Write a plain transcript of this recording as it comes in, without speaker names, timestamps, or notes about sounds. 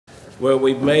Well,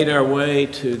 we've made our way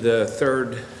to the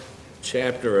third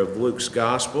chapter of Luke's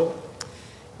Gospel,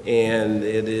 and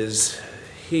it is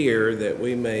here that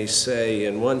we may say,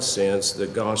 in one sense, the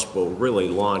Gospel really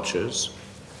launches.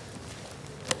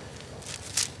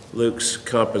 Luke's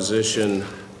composition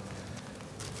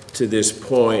to this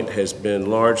point has been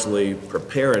largely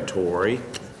preparatory,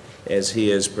 as he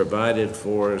has provided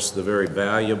for us the very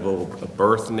valuable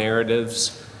birth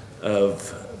narratives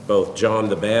of both John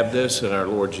the Baptist and our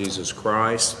Lord Jesus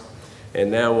Christ.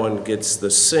 And now one gets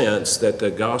the sense that the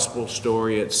gospel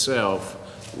story itself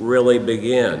really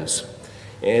begins.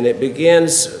 And it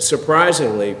begins,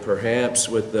 surprisingly perhaps,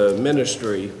 with the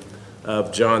ministry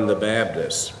of John the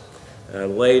Baptist.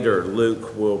 Later,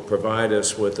 Luke will provide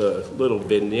us with a little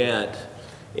vignette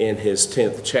in his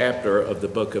 10th chapter of the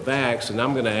book of Acts, and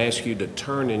I'm going to ask you to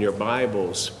turn in your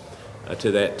Bibles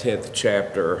to that 10th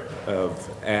chapter of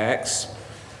Acts.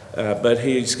 But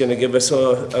he's going to give us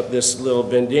this little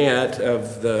vignette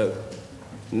of the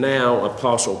now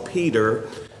Apostle Peter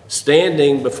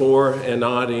standing before an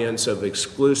audience of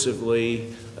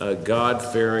exclusively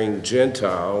God-fearing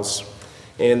Gentiles.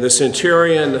 And the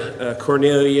centurion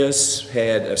Cornelius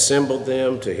had assembled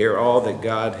them to hear all that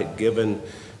God had given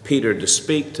Peter to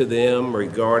speak to them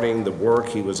regarding the work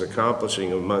he was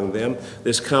accomplishing among them.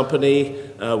 This company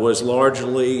was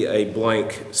largely a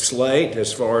blank slate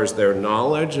as far as their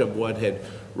knowledge of what had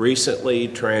recently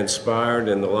transpired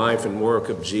in the life and work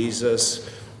of Jesus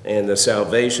and the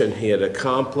salvation he had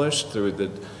accomplished through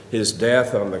his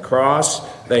death on the cross.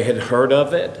 They had heard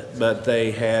of it, but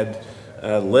they had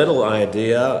little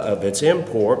idea of its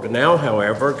import. But now,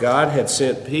 however, God had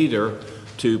sent Peter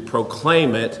to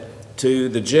proclaim it to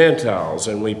the Gentiles.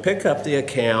 And we pick up the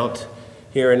account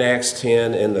here in Acts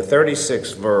 10 in the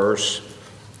 36th verse.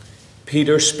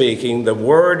 Peter speaking, "The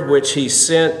word which he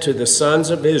sent to the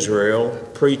sons of Israel,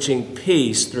 preaching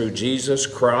peace through Jesus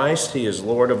Christ, he is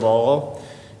Lord of all.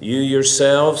 You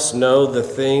yourselves know the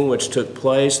thing which took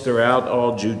place throughout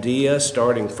all Judea,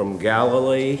 starting from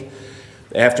Galilee,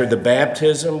 after the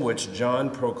baptism which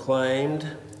John proclaimed.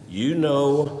 You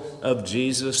know of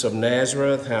Jesus of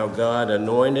Nazareth, how God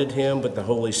anointed him with the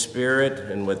Holy Spirit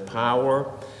and with power,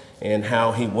 and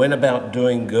how he went about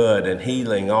doing good and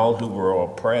healing all who were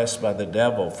oppressed by the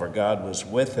devil, for God was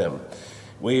with him.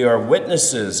 We are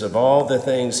witnesses of all the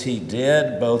things he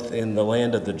did, both in the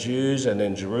land of the Jews and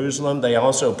in Jerusalem. They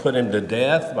also put him to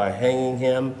death by hanging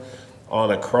him on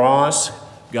a cross.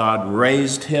 God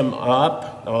raised him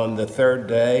up on the third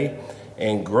day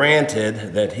and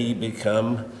granted that he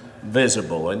become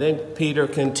visible." And then Peter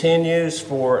continues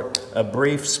for a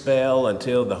brief spell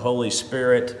until the Holy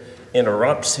Spirit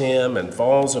interrupts him and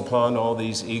falls upon all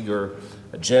these eager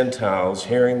Gentiles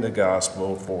hearing the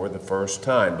gospel for the first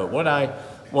time. But what I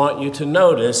want you to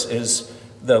notice is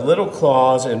the little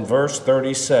clause in verse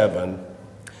 37,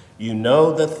 "You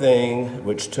know the thing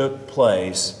which took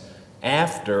place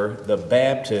after the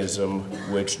baptism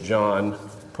which John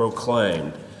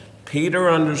proclaimed."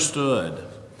 Peter understood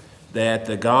that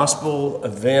the gospel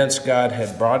events God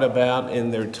had brought about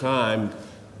in their time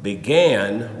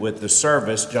began with the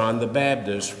service John the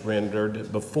Baptist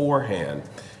rendered beforehand.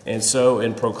 And so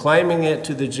in proclaiming it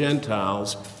to the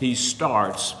Gentiles, he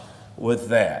starts with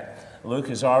that. Luke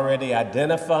has already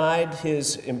identified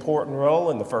his important role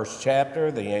in the first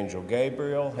chapter. The angel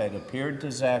Gabriel had appeared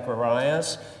to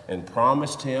Zacharias and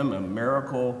promised him a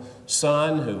miracle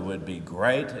son who would be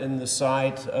great in the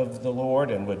sight of the Lord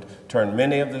and would turn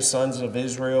many of the sons of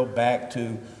Israel back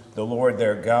to the Lord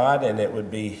their God, and it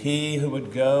would be he who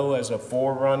would go as a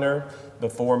forerunner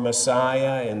before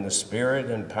Messiah in the spirit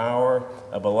and power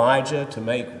of Elijah to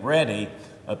make ready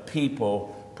a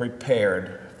people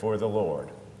prepared for the Lord.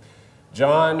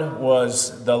 John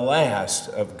was the last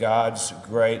of God's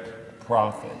great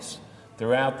prophets.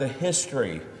 Throughout the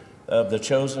history of the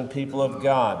chosen people of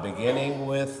God, beginning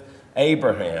with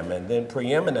Abraham and then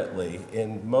preeminently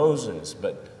in Moses,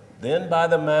 but then by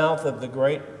the mouth of the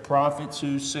great prophets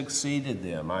who succeeded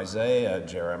them, Isaiah,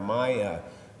 Jeremiah,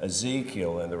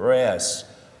 Ezekiel, and the rest,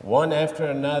 one after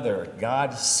another,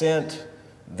 God sent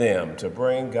them to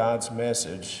bring God's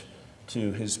message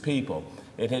to his people.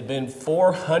 It had been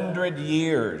 400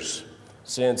 years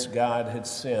since God had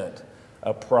sent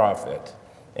a prophet,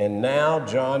 and now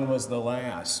John was the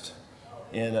last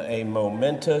in a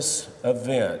momentous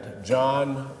event.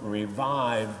 John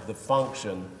revived the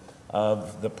function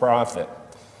of the prophet.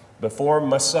 Before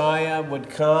Messiah would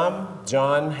come,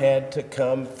 John had to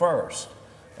come first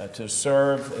to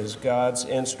serve as God's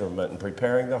instrument in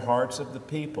preparing the hearts of the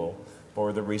people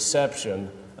for the reception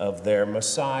of their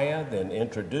Messiah, then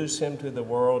introduce him to the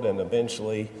world, and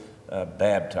eventually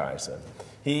baptize them.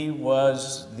 He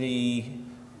was the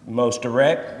most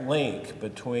direct link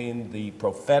between the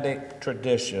prophetic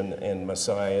tradition and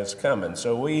Messiah's coming.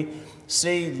 So we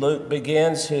see Luke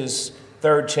begins his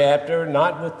third chapter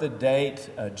not with the date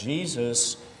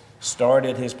Jesus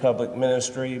started his public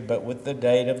ministry, but with the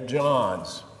date of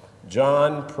John's.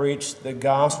 John preached the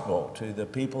gospel to the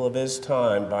people of his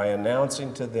time by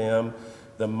announcing to them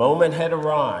the moment had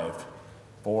arrived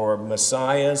for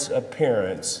Messiah's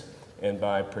appearance and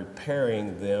by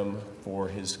preparing them for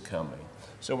his coming.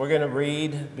 So we're going to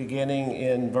read beginning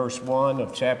in verse 1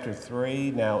 of chapter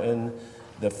 3. Now in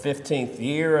the 15th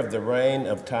year of the reign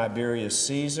of Tiberius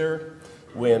Caesar,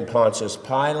 when Pontius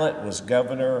Pilate was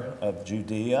governor of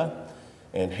Judea,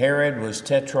 and Herod was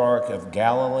tetrarch of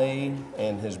Galilee,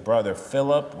 and his brother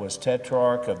Philip was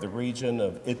tetrarch of the region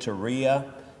of Iturea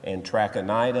and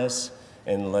Trachonitis,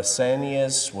 and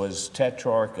Lysanias was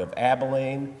tetrarch of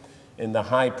Abilene, in the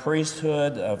high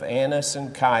priesthood of Annas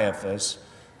and Caiaphas,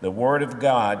 the word of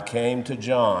God came to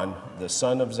John, the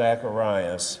son of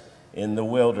Zacharias, in the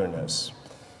wilderness.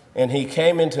 And he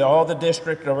came into all the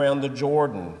district around the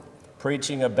Jordan,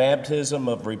 preaching a baptism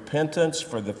of repentance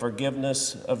for the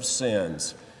forgiveness of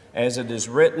sins, as it is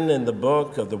written in the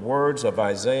book of the words of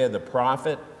Isaiah the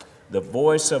prophet, the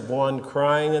voice of one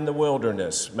crying in the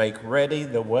wilderness, make ready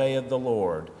the way of the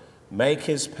Lord, make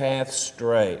his path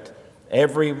straight.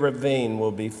 Every ravine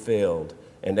will be filled,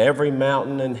 and every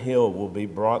mountain and hill will be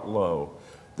brought low.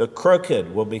 The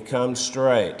crooked will become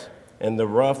straight, and the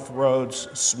rough roads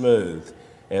smooth,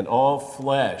 and all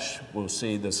flesh will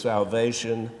see the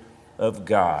salvation of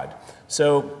God.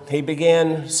 So he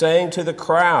began saying to the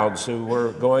crowds who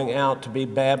were going out to be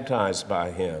baptized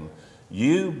by him,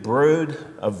 "You brood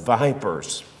of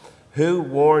vipers, who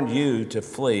warned you to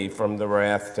flee from the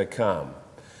wrath to come?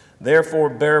 Therefore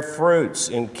bear fruits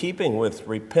in keeping with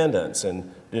repentance,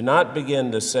 and do not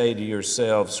begin to say to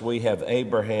yourselves, 'We have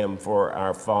Abraham for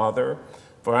our father.'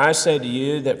 For I say to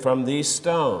you that from these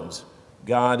stones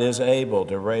God is able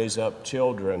to raise up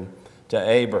children to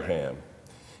Abraham.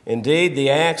 Indeed, the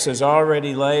axe is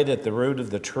already laid at the root of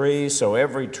the tree, so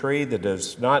every tree that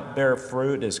does not bear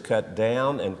fruit is cut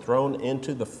down and thrown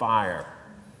into the fire."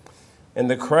 And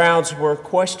the crowds were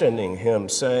questioning him,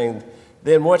 saying,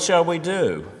 "Then what shall we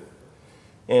do?"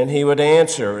 And he would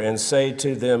answer and say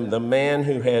to them, "The man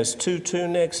who has 2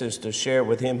 tunics is to share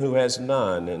with him who has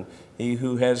none, and he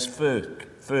who has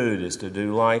food is to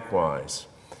do likewise."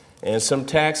 And some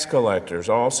tax collectors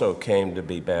also came to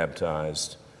be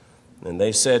baptized. And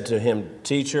they said to him,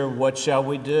 "Teacher, what shall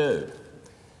we do?"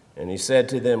 And he said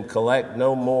to them, "Collect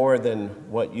no more than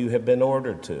what you have been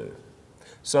ordered to."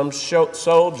 Some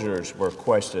soldiers were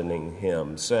questioning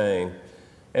him, saying,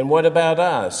 "And what about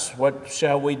us? What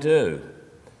shall we do?"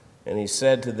 And he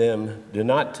said to them, "Do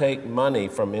not take money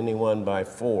from anyone by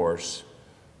force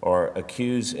or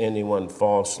accuse anyone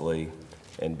falsely,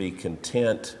 and be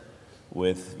content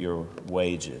with your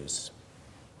wages."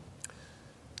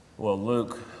 Well,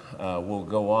 Luke will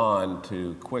go on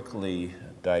to quickly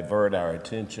divert our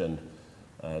attention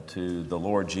to the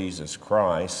Lord Jesus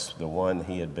Christ, the one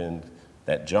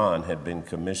that John had been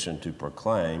commissioned to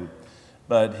proclaim.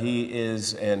 But he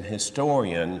is an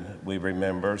historian, we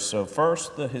remember. So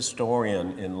first, the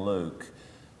historian in Luke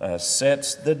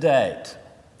sets the date,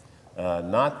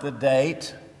 not the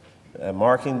date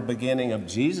marking the beginning of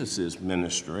Jesus'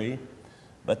 ministry,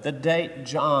 but the date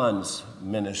John's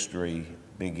ministry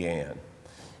began.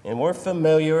 And we're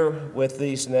familiar with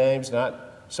these names, not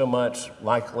so much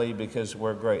likely because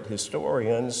we're great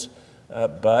historians,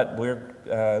 but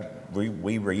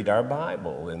we read our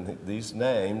Bible, and these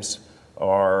names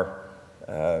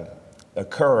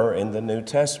occur in the New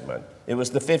Testament. It was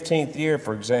the 15th year,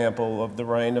 for example, of the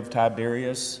reign of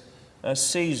Tiberius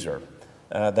Caesar.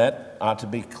 That ought to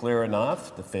be clear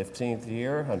enough, the 15th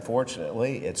year.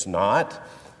 Unfortunately, it's not.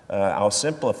 I'll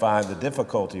simplify the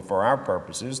difficulty for our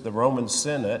purposes. The Roman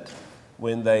Senate,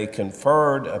 when they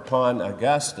conferred upon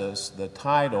Augustus the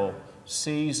title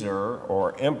Caesar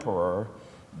or Emperor,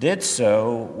 did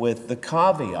so with the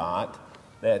caveat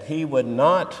that he would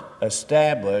not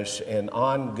establish an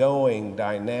ongoing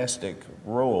dynastic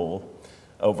rule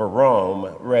over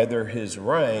Rome, rather his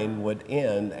reign would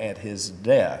end at his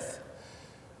death.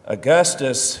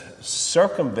 Augustus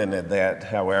circumvented that,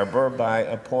 however, by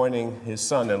appointing his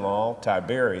son-in-law,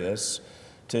 Tiberius,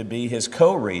 to be his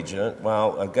co-regent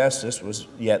while Augustus was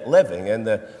yet living. And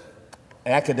the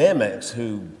academics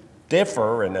who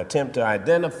differ and attempt to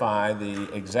identify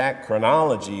the exact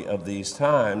chronology of these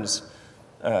times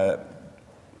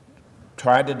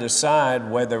try to decide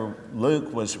whether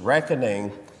Luke was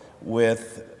reckoning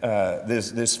with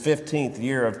this 15th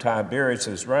year of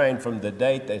Tiberius' reign from the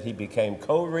date that he became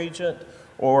co-regent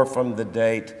or from the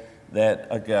date that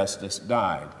Augustus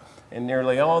died. And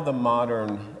nearly all the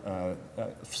modern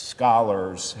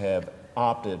scholars have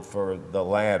opted for the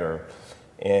latter,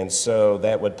 and so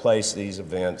that would place these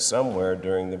events somewhere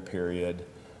during the period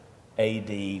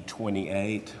AD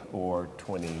 28 or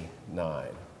 29.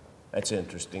 That's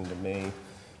interesting to me.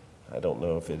 I don't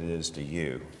know if it is to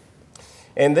you.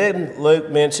 And then Luke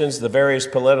mentions the various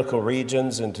political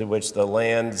regions into which the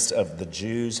lands of the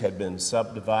Jews had been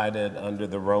subdivided under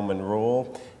the Roman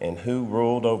rule and who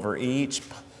ruled over each.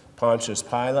 Pontius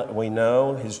Pilate, we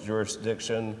know his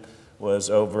jurisdiction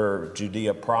was over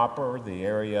Judea proper, the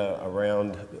area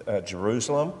around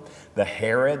Jerusalem. The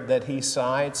Herod that he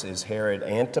cites is Herod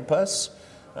Antipas,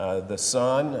 the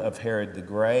son of Herod the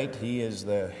Great. He is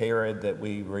the Herod that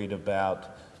we read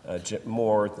about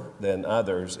more than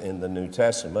others in the New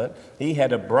Testament. He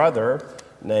had a brother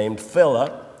named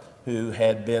Philip who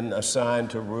had been assigned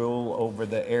to rule over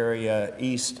the area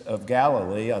east of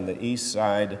Galilee on the east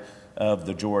side of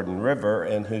the Jordan River,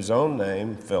 and whose own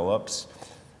name, Philip's,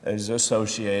 is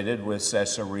associated with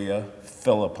Caesarea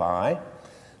Philippi.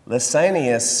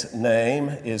 Lysanias' name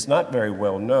is not very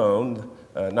well known,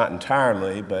 not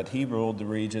entirely, but he ruled the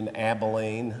region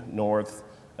Abilene, north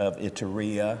of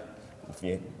Iturea.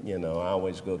 If you know, I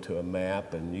always go to a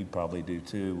map, and you probably do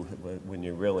too when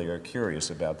you really are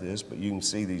curious about this, but you can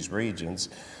see these regions.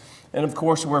 And of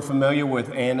course, we're familiar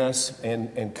with Annas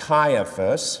and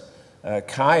Caiaphas.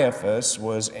 Caiaphas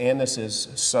was Annas'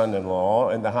 son-in-law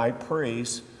and the high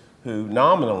priest who,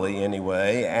 nominally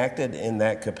anyway, acted in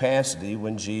that capacity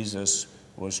when Jesus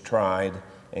was tried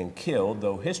and killed,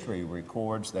 though history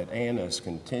records that Annas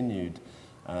continued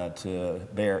to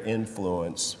bear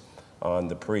influence on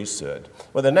the priesthood.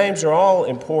 Well, the names are all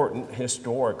important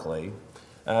historically,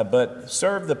 but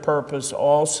serve the purpose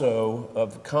also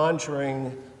of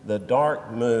conjuring the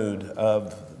dark mood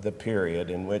of the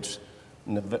period in which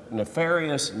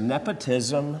nefarious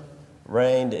nepotism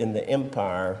reigned in the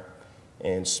empire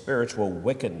and spiritual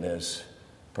wickedness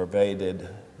pervaded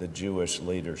the Jewish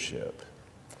leadership.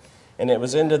 And it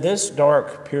was into this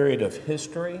dark period of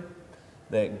history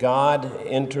that God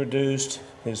introduced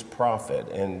his prophet,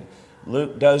 and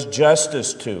Luke does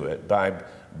justice to it by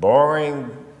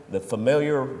borrowing the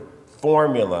familiar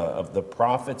formula of the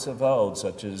prophets of old,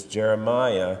 such as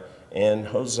Jeremiah and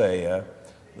Hosea.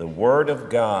 The word of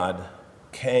God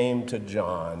came to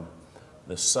John,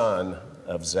 the son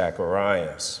of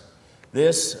Zacharias.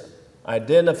 This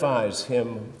identifies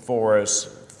him for us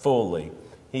fully.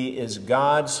 He is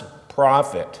God's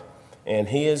prophet, and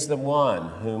he is the one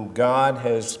whom God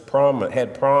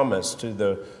had promised to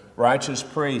the righteous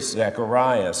priest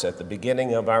Zacharias at the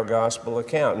beginning of our gospel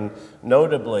account. And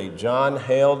notably, John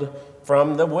hailed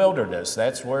from the wilderness.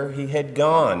 That's where he had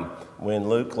gone when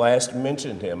Luke last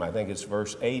mentioned him. I think it's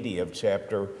verse 80 of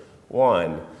chapter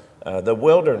 1. The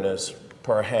wilderness,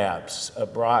 perhaps,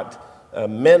 brought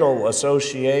mental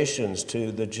associations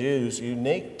to the Jews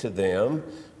unique to them,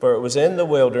 for it was in the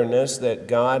wilderness that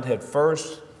God had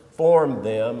first formed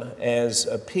them as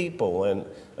a people, and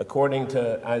according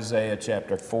to Isaiah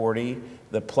chapter 40,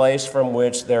 the place from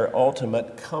which their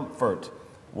ultimate comfort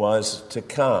was to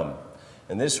come.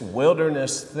 And this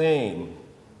wilderness theme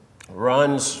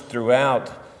runs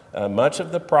throughout much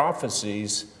of the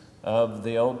prophecies of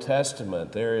the Old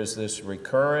Testament. There is this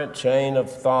recurrent chain of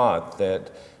thought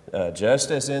that just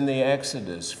as in the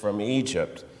Exodus from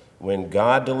Egypt, when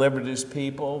God delivered his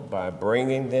people by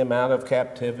bringing them out of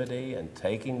captivity and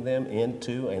taking them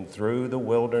into and through the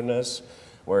wilderness,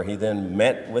 where he then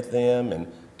met with them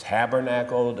and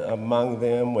tabernacled among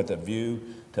them with a view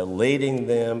to leading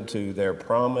them to their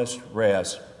promised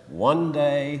rest, one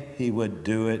day he would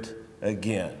do it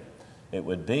again. It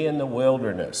would be in the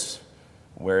wilderness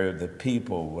where the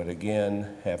people would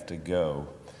again have to go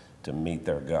to meet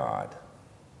their God.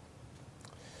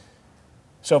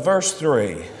 So verse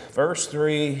 3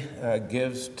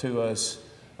 gives to us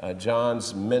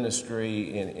John's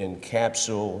ministry in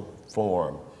capsule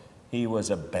form. He was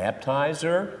a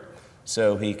baptizer,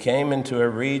 so he came into a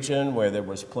region where there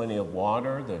was plenty of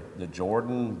water, the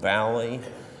Jordan Valley,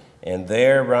 and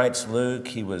there, writes Luke,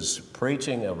 he was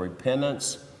preaching a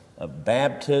repentance, a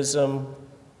baptism,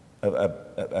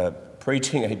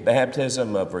 preaching a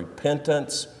baptism of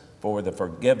repentance for the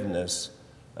forgiveness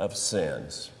of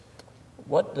sins.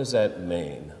 What does that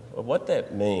mean? Well, what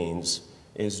that means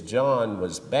is John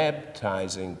was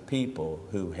baptizing people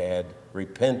who had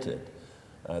repented.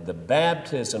 The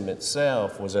baptism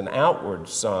itself was an outward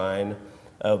sign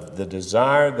of the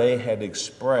desire they had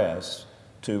expressed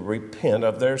to repent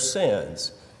of their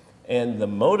sins. And the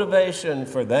motivation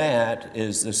for that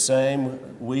is the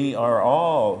same we are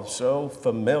all so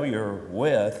familiar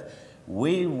with.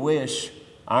 We wish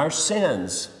our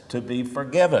sins to be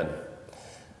forgiven.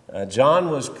 John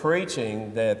was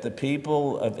preaching that the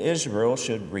people of Israel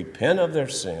should repent of their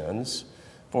sins,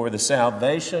 for the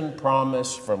salvation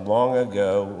promised from long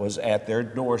ago was at their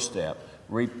doorstep.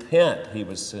 Repent, he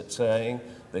was saying,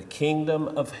 the kingdom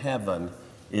of heaven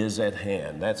is at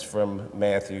hand. That's from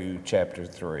Matthew chapter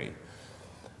 3.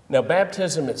 Now,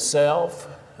 baptism itself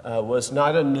was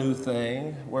not a new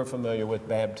thing. We're familiar with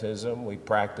baptism. We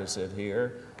practice it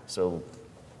here. So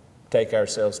take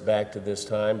ourselves back to this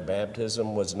time.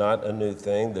 Baptism was not a new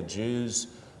thing. The Jews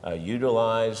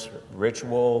utilized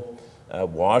ritual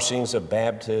washings of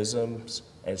baptisms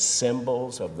as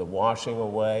symbols of the washing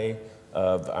away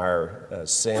of our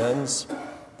sins.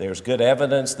 There's good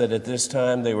evidence that at this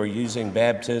time they were using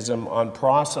baptism on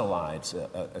proselytes,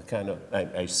 a kind of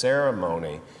a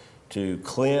ceremony to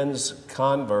cleanse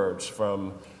converts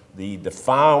from the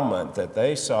defilement that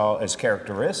they saw as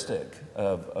characteristic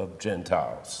of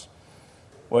Gentiles.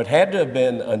 What had to have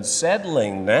been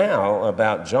unsettling now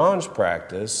about John's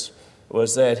practice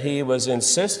was that he was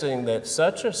insisting that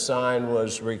such a sign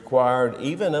was required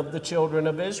even of the children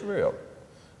of Israel.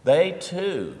 They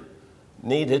too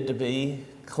needed to be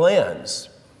cleansed.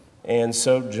 And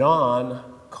so John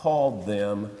called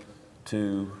them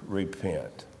to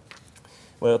repent.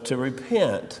 Well, to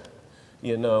repent,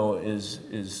 you know,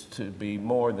 is to be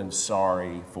more than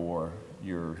sorry for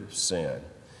your sin.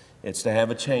 It's to have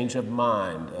a change of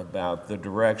mind about the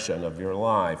direction of your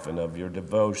life and of your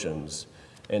devotions,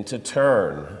 and to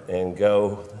turn and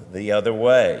go the other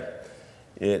way.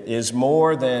 It is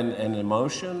more than an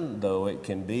emotion, though it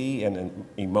can be an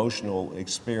emotional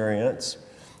experience.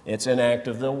 It's an act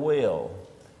of the will,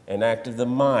 an act of the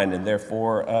mind, and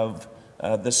therefore of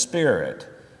the spirit.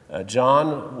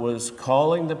 John was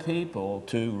calling the people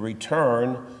to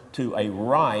return to a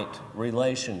right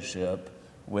relationship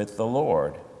with the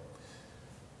Lord.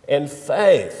 And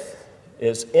faith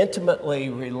is intimately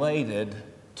related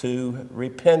to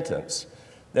repentance.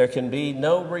 There can be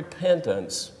no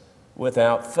repentance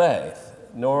without faith,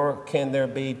 nor can there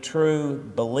be true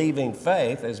believing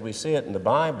faith, as we see it in the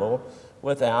Bible,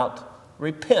 without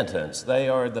repentance. They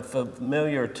are the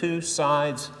familiar two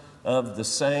sides of the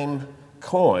same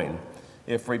coin.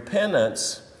 If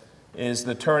repentance is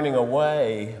the turning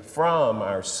away from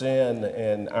our sin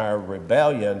and our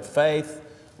rebellion, faith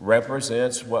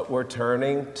represents what we're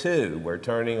turning to. We're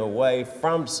turning away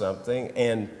from something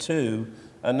and to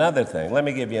another thing. Let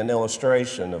me give you an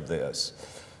illustration of this.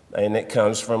 And it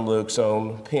comes from Luke's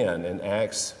own pen in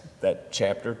Acts, that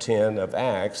chapter 10 of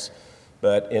Acts.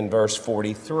 But in verse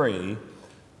 43,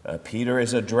 Peter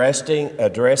is addressing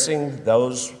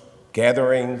those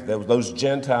those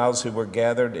Gentiles who were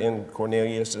gathered in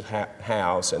Cornelius'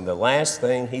 house. And the last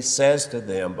thing he says to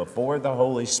them before the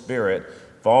Holy Spirit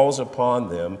falls upon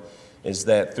them is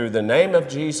that through the name of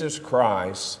Jesus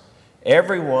Christ,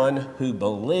 everyone who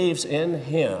believes in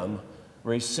him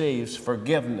receives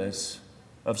forgiveness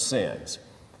of sins.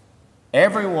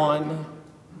 Everyone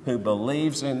who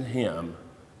believes in him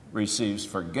receives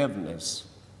forgiveness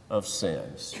of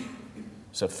sins.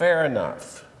 So fair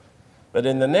enough. But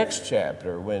in the next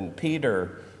chapter, when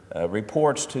Peter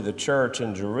reports to the church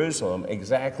in Jerusalem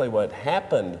exactly what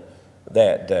happened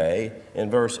that day, in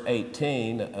verse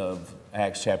 18 of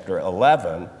Acts chapter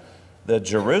 11, the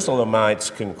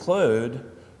Jerusalemites conclude,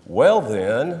 well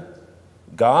then,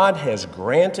 God has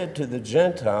granted to the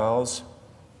Gentiles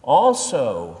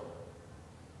also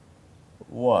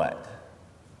what?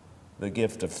 The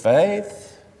gift of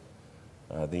faith,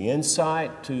 the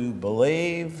insight to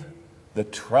believe, the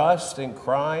trust in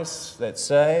Christ that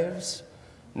saves?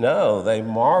 No, they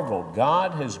marveled.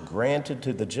 God has granted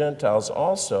to the Gentiles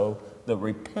also the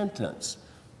repentance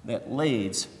that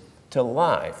leads to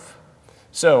life.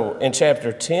 So in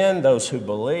chapter 10, those who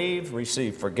believe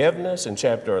receive forgiveness. In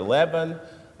chapter 11,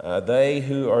 they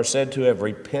who are said to have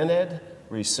repented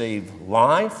receive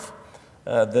life.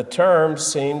 The terms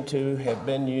seem to have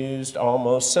been used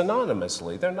almost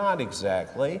synonymously. They're not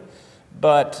exactly,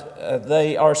 but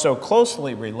they are so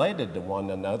closely related to one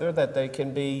another that they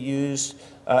can be used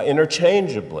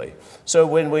interchangeably. So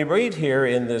when we read here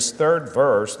in this third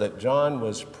verse that John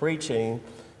was preaching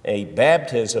a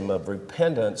baptism of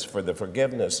repentance for the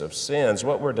forgiveness of sins,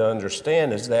 what we're to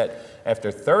understand is that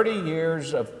after 30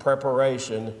 years of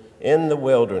preparation in the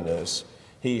wilderness,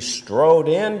 he strode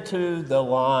into the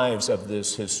lives of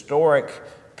this historic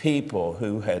people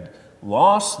who had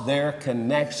lost their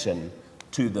connection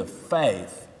to the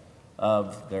faith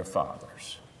of their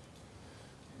fathers.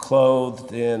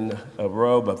 clothed in a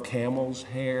robe of camel's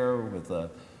hair with a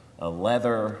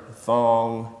leather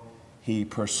thong. He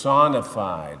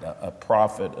personified a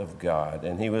prophet of God,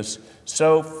 and he was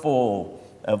so full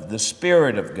of the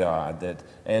Spirit of God that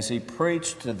as he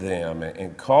preached to them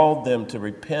and called them to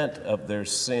repent of their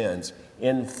sins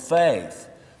in faith,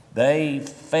 they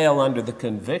fell under the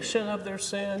conviction of their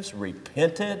sins,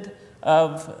 repented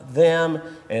of them,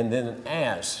 and then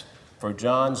asked for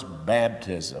John's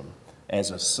baptism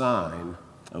as a sign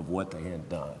of what they had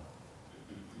done.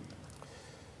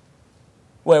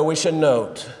 Well, we should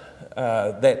note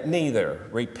that neither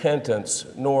repentance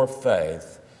nor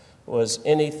faith was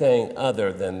anything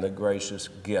other than the gracious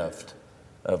gift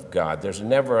of God. There's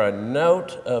never a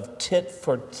note of tit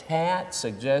for tat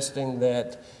suggesting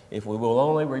that if we will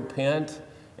only repent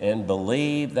and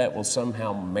believe, that will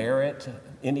somehow merit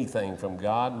anything from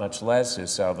God, much less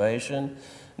his salvation.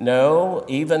 No,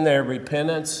 even their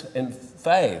repentance and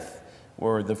faith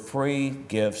were the free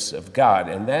gifts of God.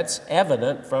 And that's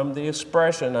evident from the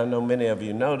expression. I know many of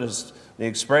you noticed the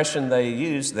expression they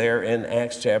used there in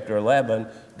Acts chapter 11.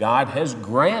 God has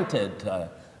granted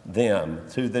them,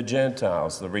 to the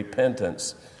Gentiles, the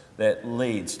repentance that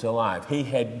leads to life. He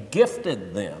had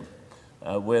gifted them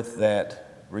with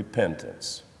that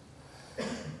repentance.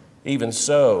 Even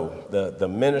so, the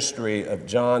ministry of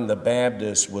John the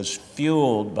Baptist was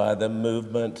fueled by the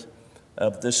movement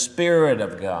of the Spirit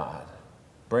of God,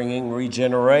 bringing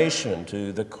regeneration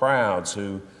to the crowds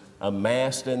who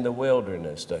amassed in the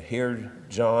wilderness to hear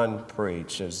John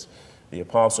preach. As the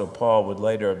Apostle Paul would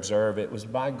later observe, it was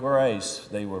by grace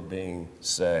they were being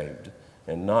saved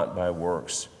and not by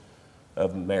works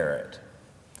of merit.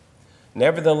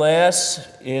 Nevertheless,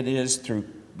 it is through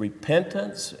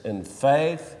repentance and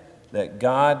faith that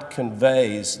God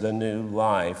conveys the new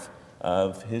life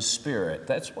of his Spirit.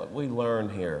 That's what we learn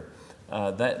here.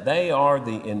 That they are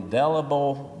the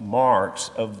indelible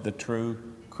marks of the true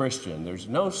Christian. There's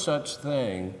no such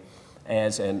thing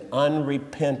as an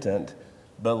unrepentant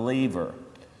believer.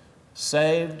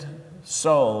 Saved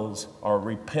souls are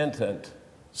repentant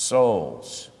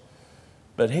souls.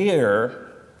 But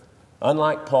here,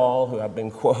 unlike Paul, who I've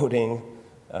been quoting,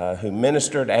 who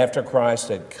ministered after Christ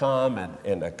had come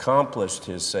and accomplished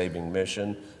his saving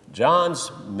mission, John's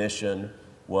mission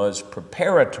was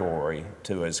preparatory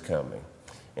to his coming.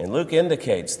 And Luke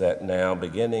indicates that now,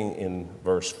 beginning in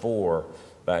verse 4,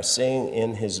 by seeing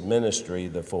in his ministry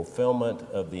the fulfillment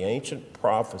of the ancient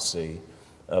prophecy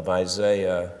of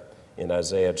Isaiah in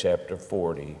Isaiah chapter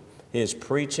 40. His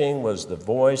preaching was the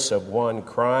voice of one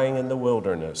crying in the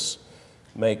wilderness,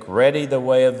 "Make ready the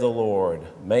way of the Lord,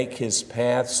 make his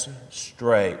paths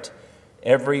straight.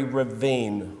 Every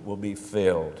ravine will be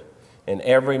filled, and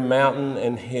every mountain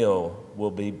and hill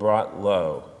will be brought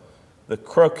low. The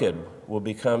crooked will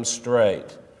become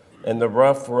straight, and the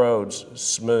rough roads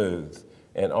smooth,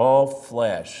 and all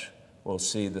flesh will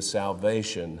see the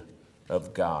salvation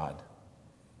of God."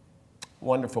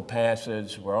 Wonderful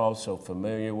passage. We're all so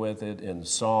familiar with it in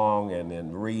song and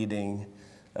in reading.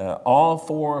 All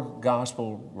four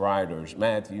gospel writers,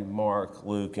 Matthew, Mark,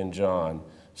 Luke, and John,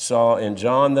 saw in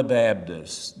John the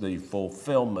Baptist the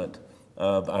fulfillment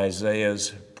of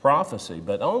Isaiah's prophecy,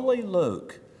 but only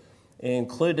Luke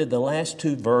included the last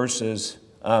two verses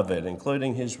of it,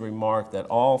 including his remark that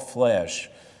all flesh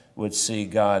would see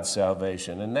God's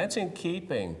salvation. And that's in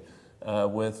keeping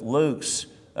with Luke's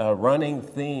running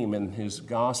theme in his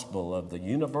gospel of the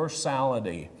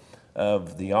universality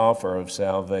of the offer of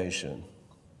salvation.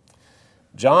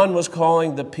 John was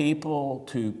calling the people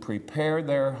to prepare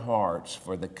their hearts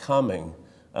for the coming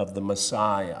of the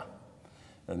Messiah.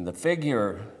 And the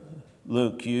figure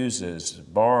Luke uses,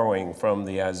 borrowing from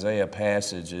the Isaiah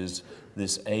passages,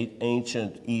 this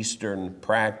ancient Eastern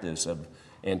practice of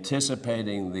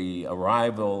anticipating the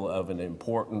arrival of an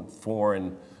important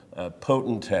foreign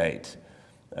potentate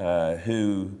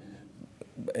who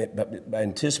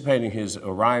anticipating his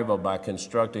arrival by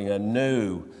constructing a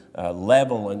new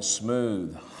level and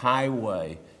smooth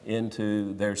highway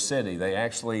into their city. They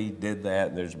actually did that,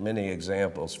 and there's many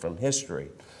examples from history.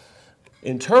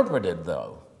 Interpreted,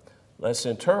 though, let's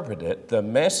interpret it, the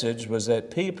message was that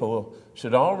people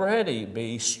should already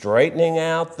be straightening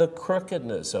out the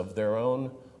crookedness of their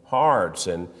own hearts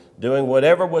and doing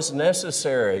whatever was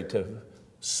necessary to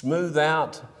smooth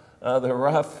out the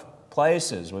rough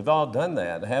places. We've all done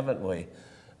that, haven't we?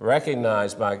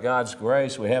 Recognized by God's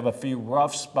grace, we have a few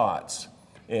rough spots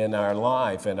in our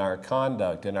life, in our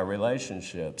conduct, in our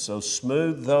relationships. So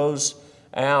smooth those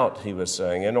out, he was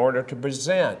saying, in order to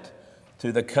present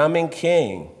to the coming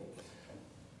King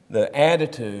the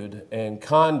attitude and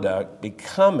conduct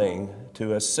becoming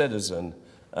to a citizen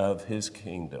of his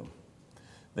kingdom.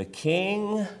 The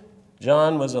king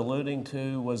John was alluding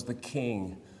to was the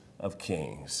King of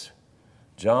Kings.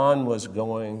 John was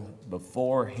going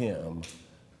before him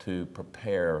to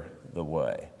prepare the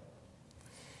way.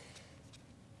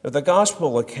 The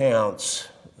gospel accounts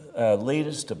lead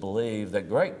us to believe that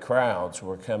great crowds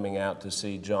were coming out to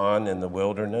see John in the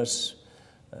wilderness.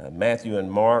 Matthew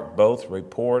and Mark both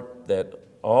report that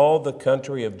all the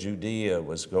country of Judea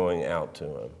was going out to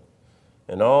him,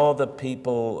 and all the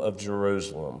people of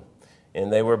Jerusalem,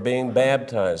 and they were being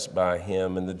baptized by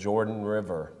him in the Jordan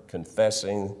River,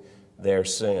 confessing their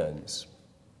sins.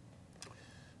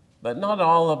 But not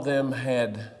all of them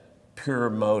had pure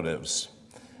motives,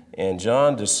 and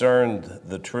John discerned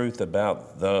the truth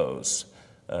about those.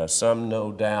 Some,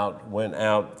 no doubt, went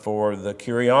out for the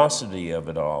curiosity of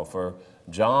it all, for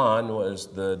John was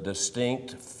the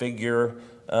distinct figure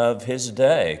of his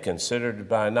day, considered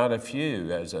by not a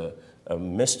few as a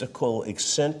mystical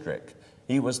eccentric.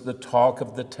 He was the talk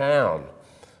of the town.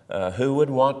 Who would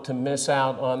want to miss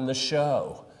out on the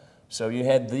show? So you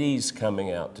had these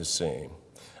coming out to see him.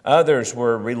 Others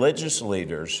were religious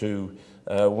leaders who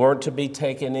weren't to be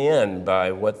taken in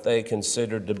by what they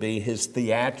considered to be his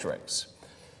theatrics.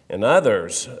 And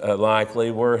others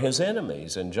likely were his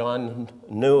enemies, and John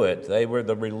knew it. They were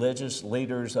the religious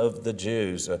leaders of the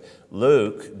Jews.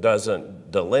 Luke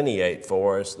doesn't delineate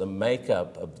for us the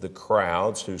makeup of the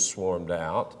crowds who swarmed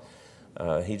out.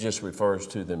 He just refers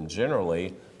to them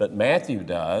generally, but Matthew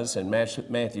does. In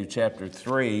Matthew chapter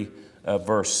 3,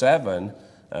 verse 7,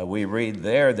 we read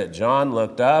there that John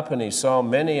looked up and he saw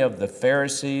many of the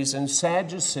Pharisees and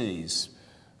Sadducees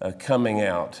coming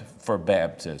out for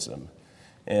baptism.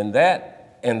 And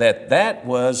that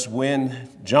was when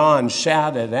John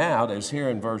shouted out, as here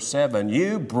in verse 7,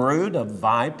 "You brood of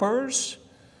vipers,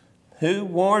 who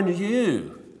warned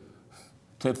you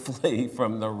to flee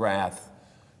from the wrath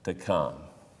to come?"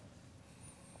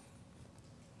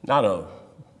 Not a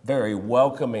very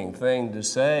welcoming thing to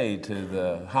say to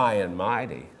the high and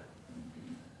mighty.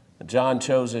 John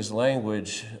chose his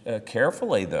language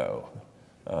carefully, though.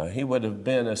 He would have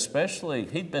been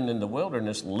he'd been in the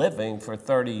wilderness living for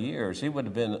 30 years. He would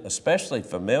have been especially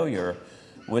familiar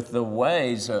with the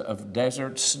ways of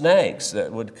desert snakes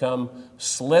that would come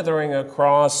slithering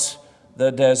across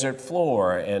the desert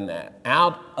floor and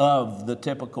out of the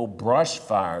typical brush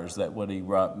fires that would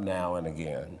erupt now and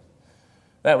again.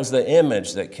 That was the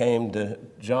image that came to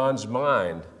John's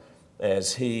mind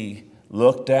as he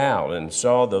looked out and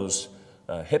saw those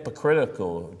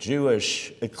hypocritical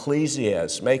Jewish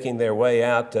ecclesiasts making their way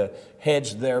out to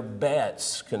hedge their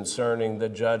bets concerning the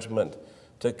judgment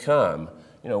to come.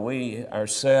 You know, we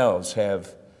ourselves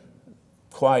have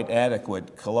quite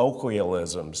adequate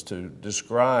colloquialisms to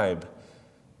describe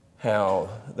how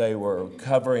they were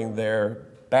covering their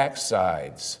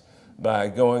backsides by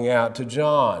going out to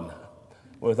John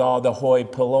with all the hoi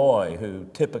polloi who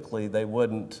typically they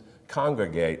wouldn't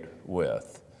congregate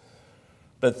with.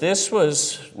 But this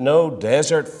was no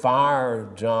desert fire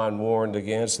John warned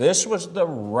against. This was the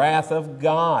wrath of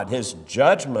God, his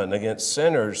judgment against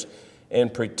sinners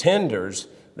and pretenders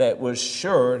that was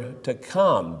sure to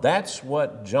come. That's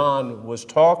what John was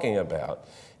talking about.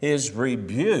 His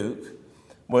rebuke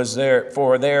was there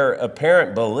for their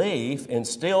apparent belief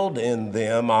instilled in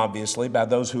them, obviously, by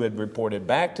those who had reported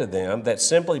back to them, that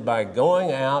simply by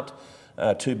going out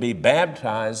to be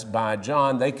baptized by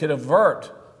John, they could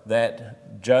avert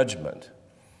that judgment.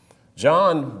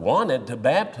 John wanted to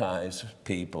baptize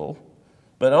people,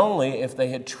 but only if they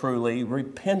had truly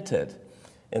repented.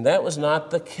 And that was not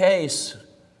the case,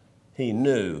 he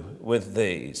knew, with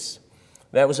these.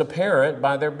 That was apparent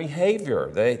by their behavior.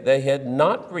 They had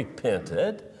not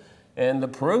repented, and the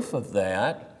proof of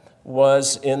that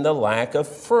was in the lack of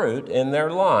fruit in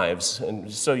their lives.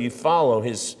 And so you follow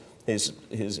his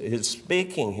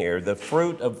speaking here, the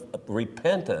fruit of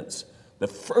repentance. The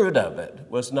fruit of it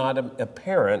was not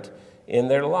apparent in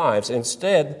their lives.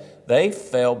 Instead, they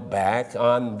fell back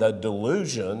on the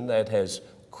delusion that has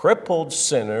crippled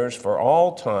sinners for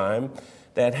all time,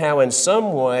 that how in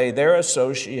some way their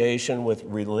association with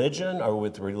religion or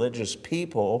with religious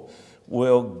people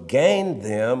will gain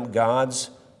them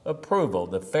God's approval.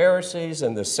 The Pharisees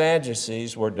and the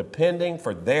Sadducees were depending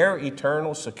for their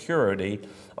eternal security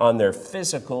on their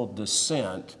physical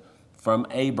descent from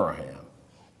Abraham.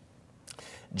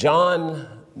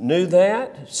 John knew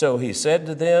that, so he said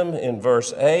to them in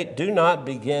verse 8, "Do not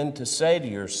begin to say to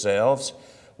yourselves,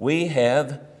 'We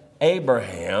have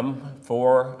Abraham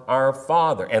for our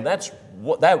father.'" And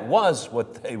that was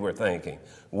what they were thinking.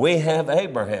 We have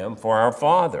Abraham for our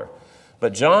father.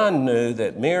 But John knew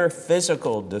that mere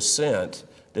physical descent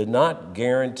did not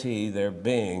guarantee their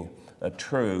being a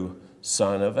true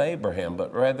son of Abraham,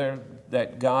 but rather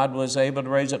that God was able to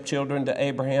raise up children to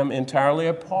Abraham entirely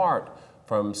apart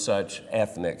from such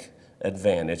ethnic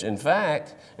advantage. In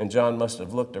fact, and John must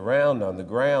have looked around on the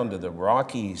ground of the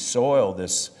rocky soil,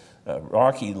 this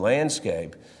rocky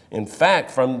landscape. In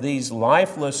fact, from these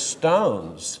lifeless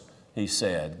stones, he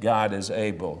said, God is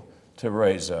able to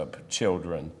raise up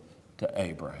children to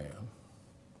Abraham.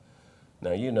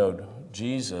 Now, you know,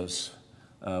 Jesus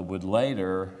would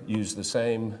later use the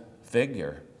same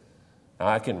figure.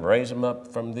 I can raise them up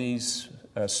from these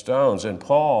stones. And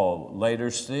Paul, later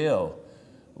still,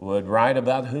 would write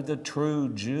about who the true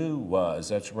Jew was.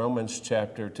 That's Romans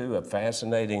chapter 2, a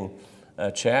fascinating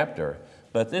chapter.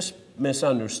 But this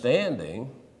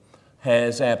misunderstanding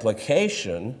has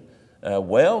application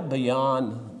well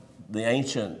beyond the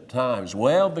ancient times,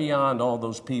 well beyond all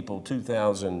those people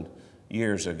 2,000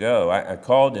 years ago. I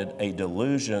called it a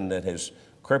delusion that has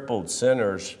crippled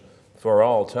sinners for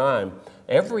all time.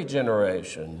 Every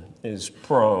generation is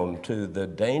prone to the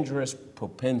dangerous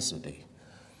propensity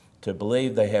to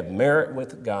believe they have merit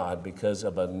with God because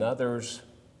of another's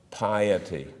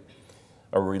piety,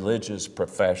 a religious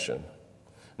profession.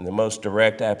 And the most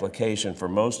direct application for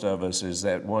most of us is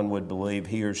that one would believe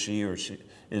he or she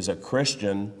is a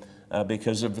Christian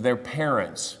because of their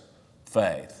parents'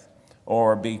 faith,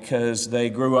 or because they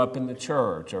grew up in the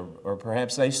church, or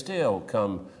perhaps they still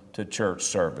come to church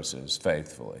services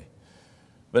faithfully.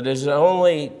 But it is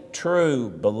only true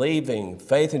believing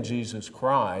faith in Jesus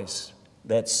Christ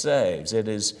that saves. It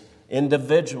is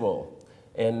individual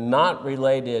and not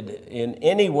related in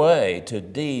any way to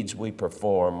deeds we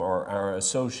perform or our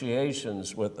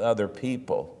associations with other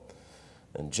people.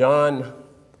 And John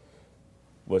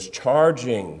was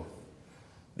charging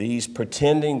these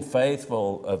pretending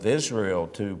faithful of Israel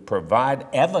to provide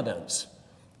evidence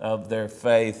of their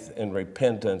faith and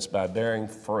repentance by bearing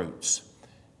fruits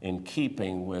in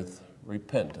keeping with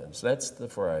repentance. That's the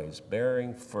phrase,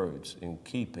 bearing fruits in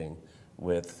keeping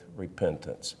with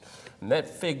repentance. And that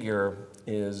figure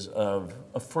is of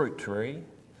a fruit tree,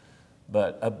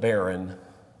 but a barren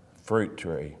fruit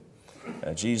tree.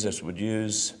 Jesus would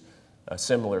use a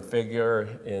similar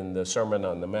figure in the Sermon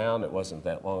on the Mount. It wasn't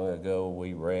that long ago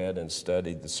we read and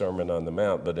studied the Sermon on the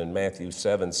Mount, but in Matthew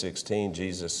 7:16,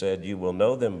 Jesus said, "You will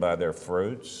know them by their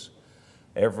fruits.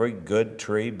 Every good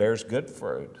tree bears good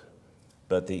fruit,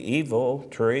 but the evil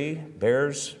tree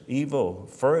bears evil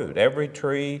fruit. Every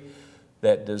tree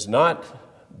that does not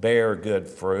bear good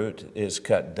fruit is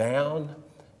cut down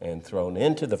and thrown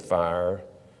into the fire,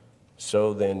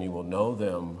 so then you will know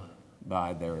them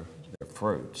by their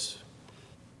fruits."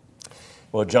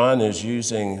 Well, John is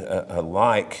using a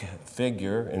like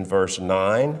figure in verse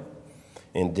 9.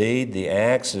 "Indeed, the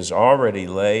axe is already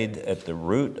laid at the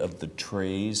root of the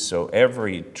trees, so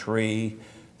every tree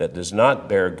that does not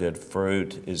bear good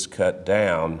fruit is cut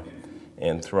down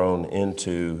and thrown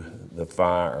into the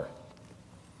fire."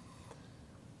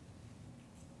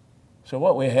 So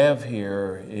what we have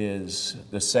here is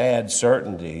the sad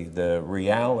certainty, the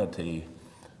reality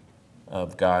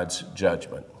of God's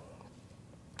judgment.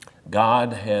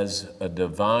 God has a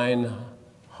divine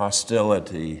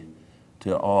hostility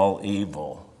to all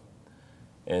evil.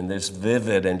 And this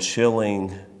vivid and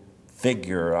chilling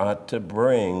figure ought to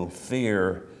bring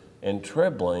fear and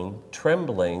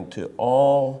trembling to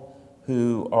all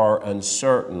who are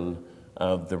uncertain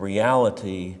of the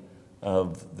reality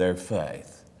of their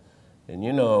faith. And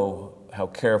you know how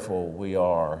careful we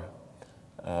are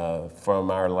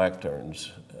from our lecterns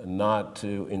not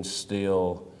to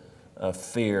instill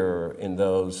fear in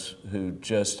those who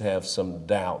just have some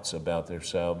doubts about their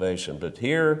salvation. But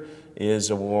here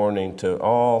is a warning to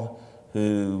all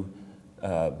who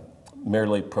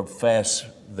merely profess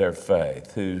their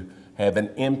faith, who have an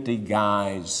empty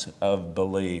guise of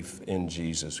belief in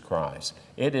Jesus Christ.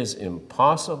 It is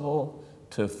impossible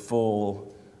to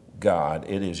fool God.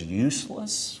 It is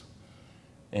useless,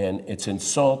 and it's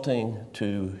insulting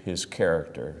to his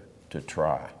character to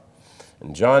try.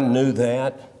 And John knew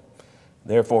that.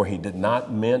 Therefore, he did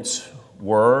not mince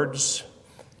words.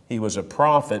 He was a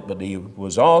prophet, but he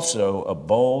was also a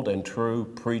bold and true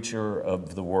preacher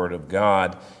of the Word of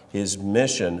God. His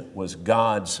mission was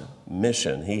God's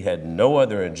mission. He had no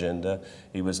other agenda.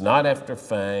 He was not after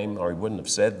fame, or he wouldn't have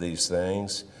said these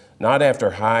things, not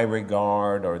after high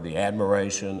regard or the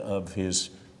admiration of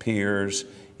his peers.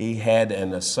 He had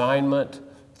an assignment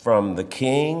from the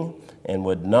king and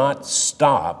would not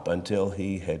stop until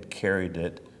he had carried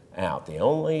it out. The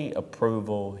only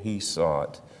approval he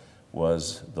sought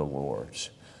was the Lord's.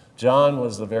 John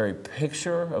was the very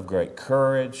picture of great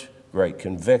courage, great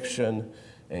conviction,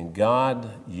 And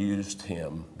God used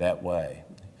him that way,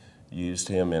 used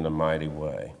him in a mighty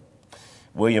way.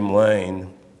 William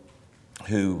Lane,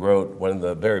 who wrote one of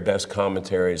the very best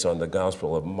commentaries on the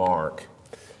Gospel of Mark,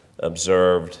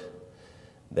 observed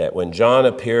that when John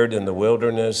appeared in the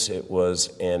wilderness, it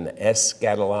was an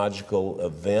eschatological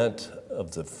event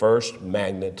of the first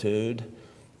magnitude,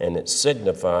 and it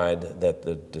signified that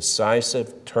the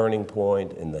decisive turning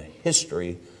point in the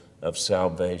history of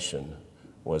salvation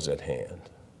was at hand.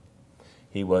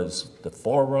 He was the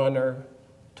forerunner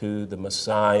to the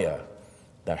Messiah,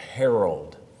 the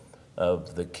herald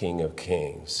of the King of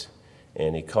Kings.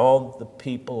 And he called the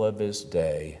people of his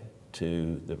day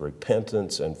to the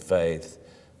repentance and faith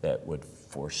that would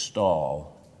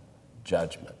forestall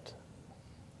judgment.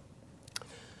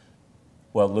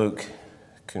 Well, Luke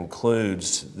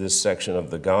concludes this section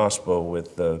of the gospel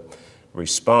with the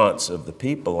response of the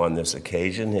people on this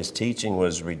occasion. His teaching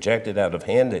was rejected out of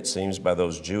hand, it seems, by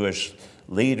those Jewish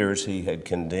leaders he had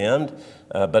condemned,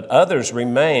 but others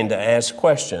remained to ask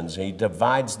questions. He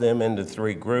divides them into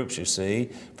three groups, you see.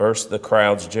 First, the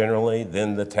crowds generally,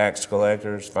 then the tax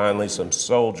collectors, finally some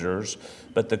soldiers.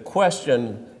 But the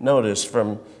question, notice,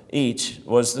 from each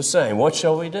was the same. What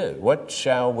shall we do? What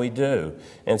shall we do?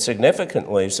 And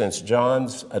significantly, since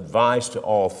John's advice to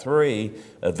all three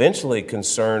eventually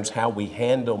concerns how we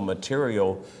handle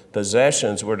material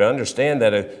possessions, we're to understand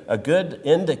that a good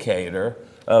indicator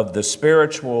of the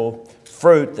spiritual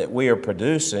fruit that we are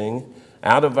producing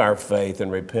out of our faith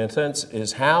and repentance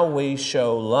is how we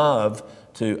show love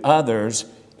to others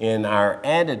in our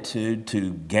attitude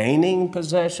to gaining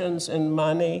possessions and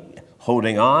money,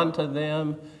 holding on to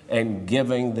them, and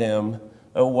giving them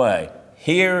away.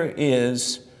 Here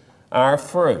is our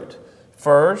fruit.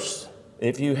 First,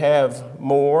 if you have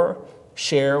more,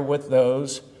 share with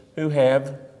those who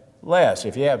have less.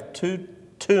 If you have 2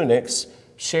 tunics,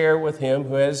 share with him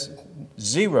who has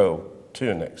 0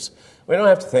 tunics. We don't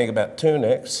have to think about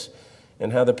tunics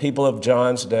and how the people of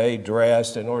John's day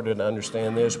dressed. In order to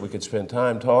understand this, we could spend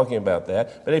time talking about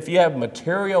that. But if you have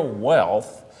material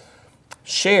wealth,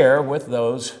 share with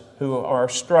those who are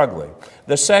struggling.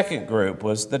 The second group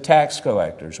was the tax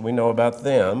collectors. We know about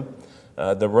them.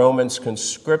 The Romans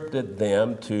conscripted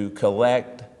them to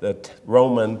collect the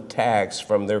Roman tax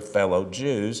from their fellow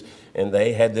Jews, and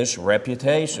they had this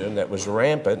reputation that was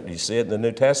rampant, you see it in the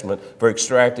New Testament, for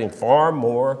extracting far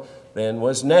more than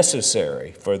was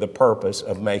necessary for the purpose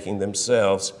of making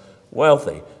themselves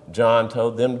wealthy. John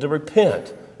told them to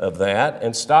repent of that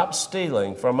and stop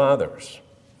stealing from others.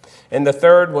 And the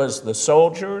third was the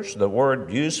soldiers, the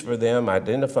word used for them,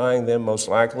 identifying them most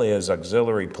likely as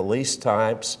auxiliary police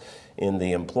types in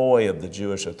the employ of the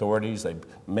Jewish authorities. They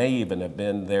may even have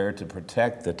been there to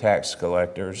protect the tax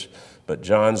collectors, but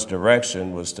John's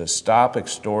direction was to stop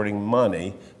extorting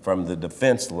money from the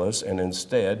defenseless and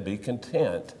instead be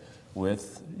content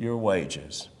with your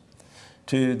wages.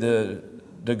 To the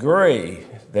degree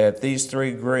that these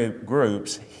three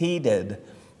groups heeded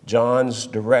John's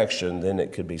direction, then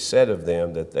it could be said of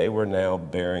them that they were now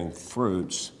bearing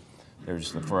fruits,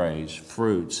 there's the phrase,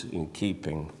 fruits in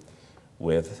keeping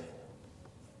with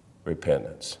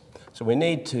repentance. So we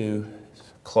need to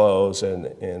close,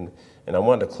 and I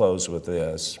want to close with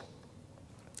this.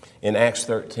 In Acts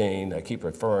 13, I keep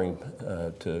referring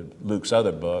to Luke's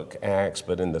other book, Acts,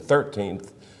 but in the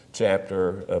 13th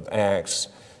chapter of Acts,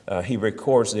 he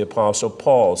records the Apostle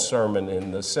Paul's sermon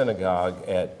in the synagogue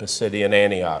at Pisidian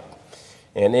Antioch.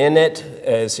 And in it,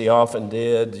 as he often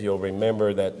did, you'll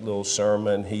remember that little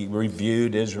sermon, he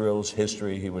reviewed Israel's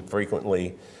history. He would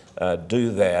frequently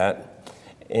do that.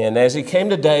 And as he came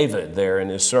to David there in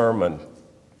his sermon,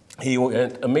 he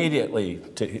went immediately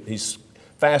he's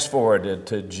fast-forwarded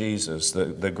to Jesus,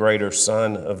 the greater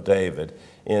son of David,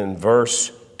 in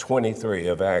verse 23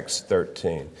 of Acts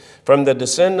 13. From the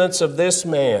descendants of this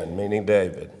man, meaning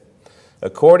David,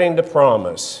 according to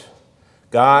promise,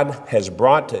 God has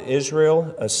brought to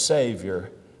Israel a Savior,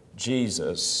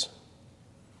 Jesus.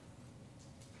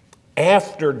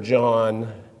 After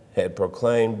John had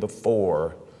proclaimed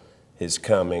before his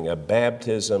coming a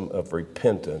baptism of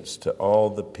repentance to all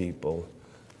the people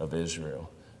of Israel.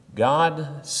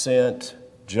 God sent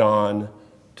John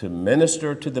to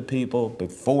minister to the people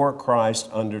before Christ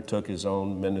undertook his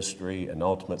own ministry and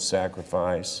ultimate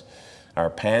sacrifice. Our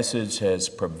passage has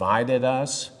provided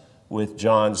us with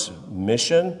John's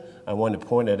mission. I want to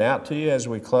point it out to you as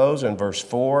we close in verse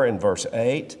 4 and verse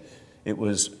 8. It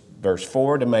was verse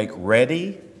 4 to make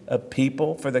ready a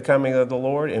people for the coming of the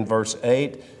Lord. In verse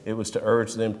 8, it was to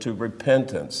urge them to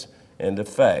repentance and to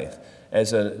faith.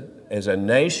 As a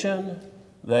nation,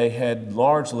 they had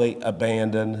largely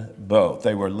abandoned both.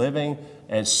 They were living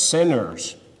as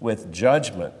sinners with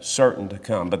judgment certain to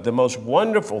come. But the most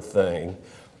wonderful thing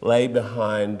lay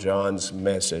behind John's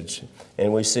message,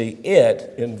 and we see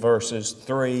it in verses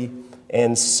 3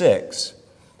 and 6.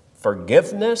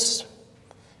 Forgiveness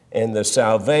and the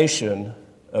salvation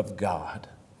of God.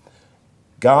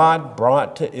 God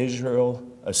brought to Israel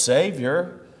a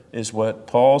Savior, is what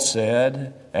Paul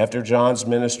said after John's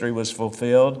ministry was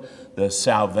fulfilled. The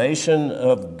salvation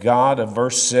of God of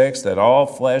verse 6 that all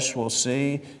flesh will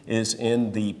see is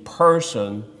in the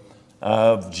person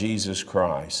of Jesus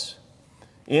Christ.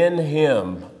 In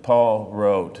him, Paul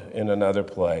wrote in another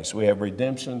place, we have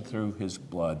redemption through his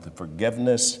blood, the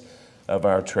forgiveness of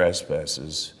our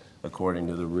trespasses according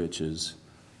to the riches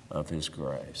of his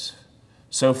grace.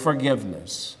 So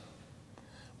forgiveness,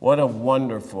 what a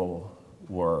wonderful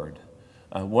word.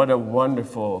 What a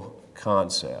wonderful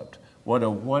concept. What a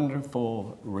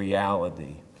wonderful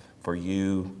reality for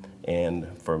you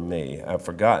and for me. I've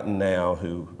forgotten now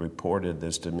who reported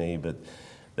this to me, but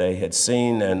they had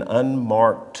seen an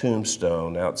unmarked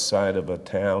tombstone outside of a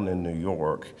town in New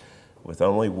York with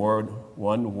only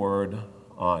one word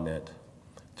on it,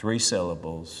 3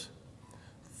 syllables,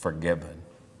 forgiven.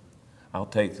 I'll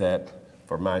take that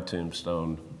for my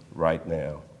tombstone right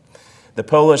now. The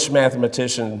Polish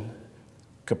mathematician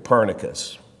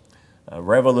Copernicus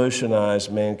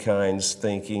revolutionized mankind's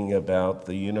thinking about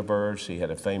the universe. He had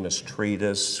a famous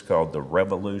treatise called The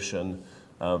Revolution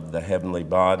of the Heavenly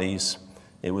Bodies.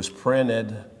 It was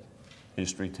printed,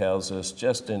 history tells us,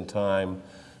 just in time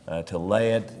to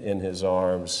lay it in his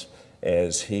arms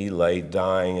as he lay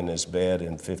dying in his bed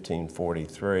in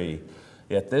 1543.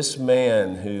 Yet this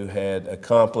man who had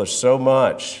accomplished so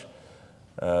much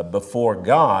before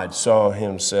God saw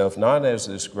himself not as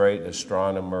this great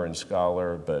astronomer and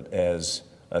scholar, but as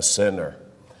a sinner.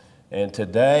 And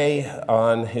today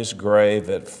on his grave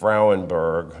at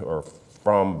Fromborg,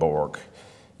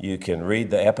 you can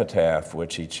read the epitaph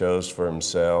which he chose for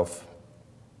himself.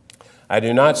 I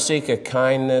do not seek a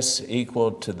kindness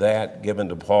equal to that given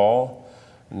to Paul,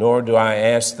 nor do I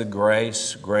ask the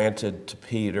grace granted to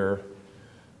Peter,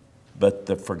 but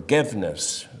the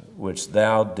forgiveness which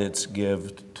thou didst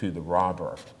give to the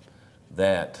robber,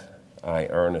 that I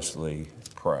earnestly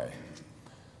pray.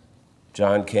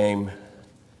 John came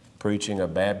preaching a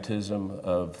baptism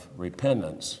of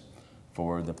repentance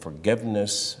for the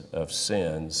forgiveness of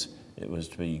sins. It was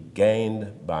to be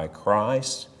gained by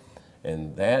Christ,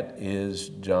 and that is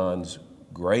John's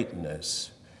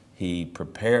greatness. He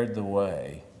prepared the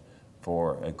way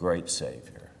for a great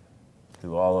Savior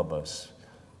who all of us,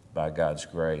 by God's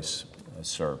grace,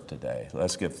 serve today.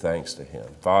 Let's give thanks to him.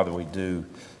 Father, we do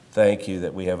thank you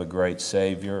that we have a great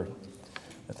Savior.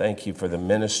 I thank you for the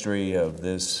ministry of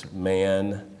this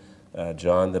man,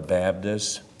 John the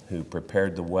Baptist, who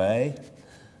prepared the way.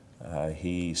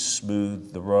 He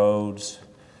smoothed the roads,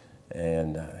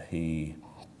 and he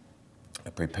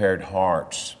prepared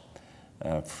hearts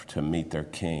to meet their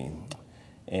King.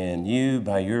 And you,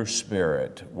 by your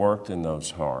Spirit, worked in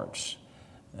those hearts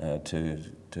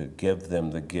to give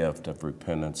them the gift of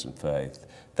repentance and faith.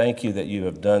 Thank you that you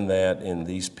have done that in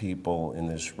these people in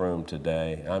this room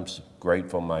today. I'm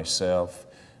grateful myself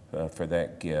for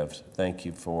that gift. Thank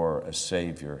you for a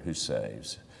Savior who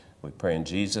saves. We pray in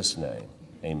Jesus' name,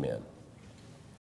 amen.